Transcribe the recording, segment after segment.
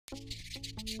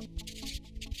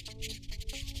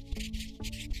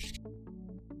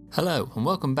Hello and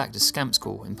welcome back to Scamp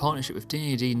School in partnership with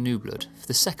D&AD New Blood for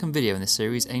the second video in the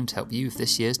series aimed to help you with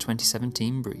this year's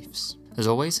 2017 briefs. As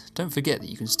always, don't forget that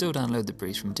you can still download the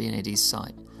briefs from D&AD's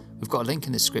site. We've got a link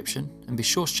in the description, and be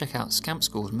sure to check out Scamp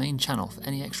School's main channel for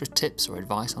any extra tips or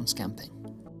advice on scamping.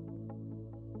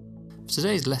 For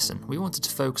today's lesson, we wanted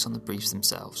to focus on the briefs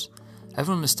themselves.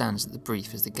 Everyone understands that the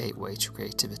brief is the gateway to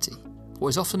creativity. What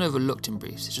is often overlooked in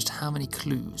briefs is just how many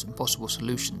clues and possible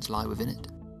solutions lie within it.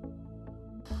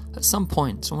 At some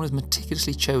point, someone has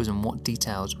meticulously chosen what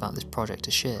details about this project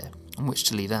to share and which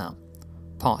to leave out,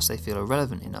 parts they feel are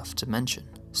relevant enough to mention,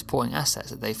 supporting assets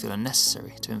that they feel are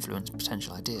necessary to influence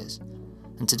potential ideas.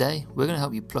 And today, we're going to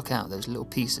help you pluck out those little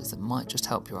pieces that might just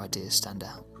help your ideas stand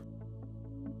out.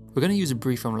 We're going to use a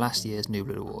brief from last year's New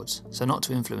Blood Awards, so not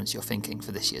to influence your thinking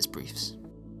for this year's briefs.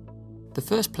 The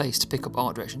first place to pick up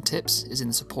art direction tips is in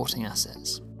the supporting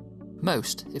assets.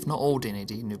 Most, if not all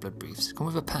D&AD New Blood briefs come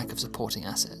with a pack of supporting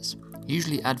assets,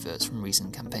 usually adverts from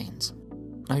recent campaigns.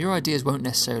 Now your ideas won't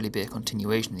necessarily be a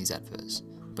continuation of these adverts,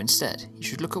 but instead you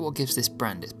should look at what gives this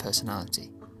brand its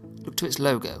personality. Look to its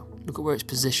logo, look at where it's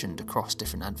positioned across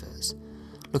different adverts.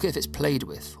 Look at if it's played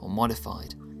with or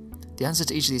modified. The answer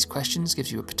to each of these questions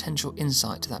gives you a potential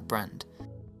insight to that brand.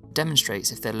 It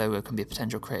demonstrates if their logo can be a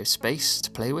potential creative space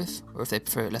to play with, or if they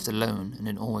prefer it left alone and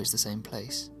in always the same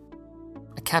place.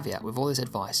 A caveat with all this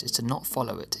advice is to not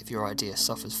follow it if your idea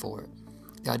suffers for it.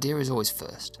 The idea is always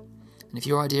first, and if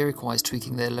your idea requires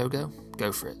tweaking their logo,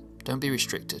 go for it. Don't be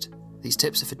restricted. These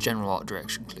tips are for general art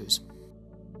direction clues.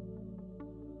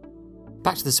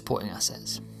 Back to the supporting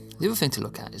assets. The other thing to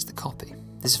look at is the copy.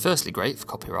 This is firstly great for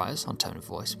copywriters on tone of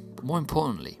voice, but more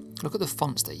importantly, look at the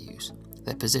fonts they use,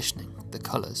 their positioning, the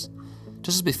colours.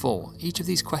 Just as before, each of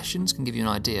these questions can give you an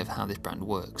idea of how this brand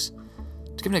works.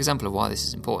 To give an example of why this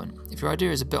is important, if your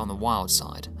idea is a bit on the wild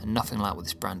side and nothing like what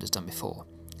this brand has done before,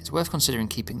 it's worth considering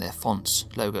keeping their fonts,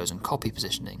 logos and copy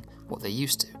positioning what they're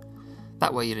used to.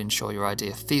 That way you'll ensure your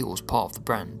idea feels part of the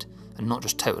brand and not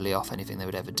just totally off anything they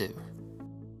would ever do.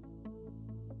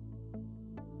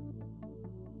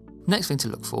 Next thing to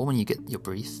look for when you get your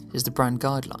brief is the brand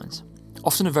guidelines.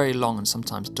 Often a very long and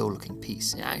sometimes dull looking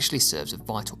piece, it actually serves a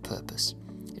vital purpose.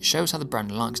 It shows how the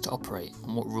brand likes to operate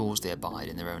and what rules they abide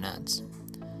in their own ads.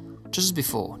 Just as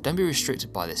before, don't be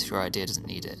restricted by this if your idea doesn't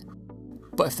need it.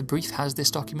 But if the brief has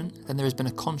this document, then there has been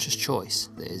a conscious choice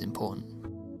that is important.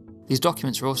 These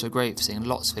documents are also great for seeing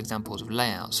lots of examples of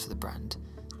layouts for the brand.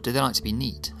 Do they like to be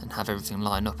neat and have everything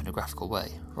line up in a graphical way,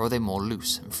 or are they more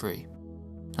loose and free?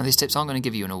 Now these tips aren't going to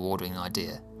give you an award-winning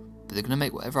idea, but they're going to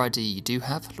make whatever idea you do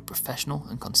have look professional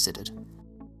and considered.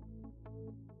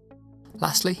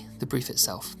 Lastly, the brief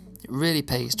itself. It really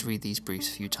pays to read these briefs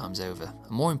a few times over,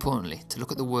 and more importantly, to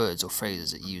look at the words or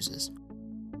phrases it uses.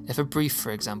 If a brief,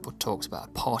 for example, talks about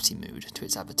a party mood to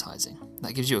its advertising,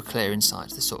 that gives you a clear insight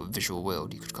to the sort of visual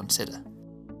world you could consider.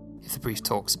 If the brief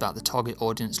talks about the target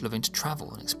audience loving to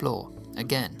travel and explore,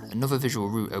 again, another visual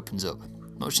route opens up,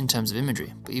 not just in terms of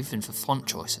imagery, but even for font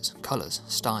choices, colours,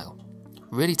 style.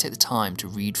 Really take the time to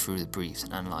read through the briefs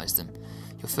and analyse them.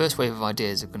 Your first wave of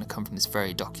ideas are going to come from this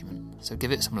very document, so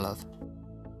give it some love.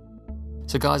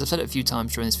 So guys, I've said it a few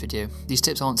times during this video, these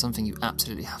tips aren't something you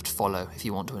absolutely have to follow if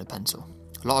you want to win a pencil.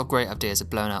 A lot of great ideas have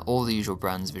blown out all the usual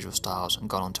brands' visual styles and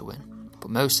gone on to win. But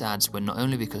most ads win not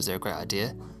only because they're a great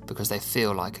idea, because they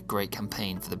feel like a great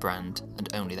campaign for the brand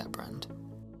and only that brand.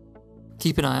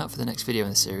 Keep an eye out for the next video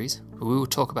in the series, where we will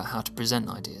talk about how to present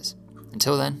ideas.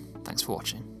 Until then, thanks for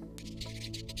watching.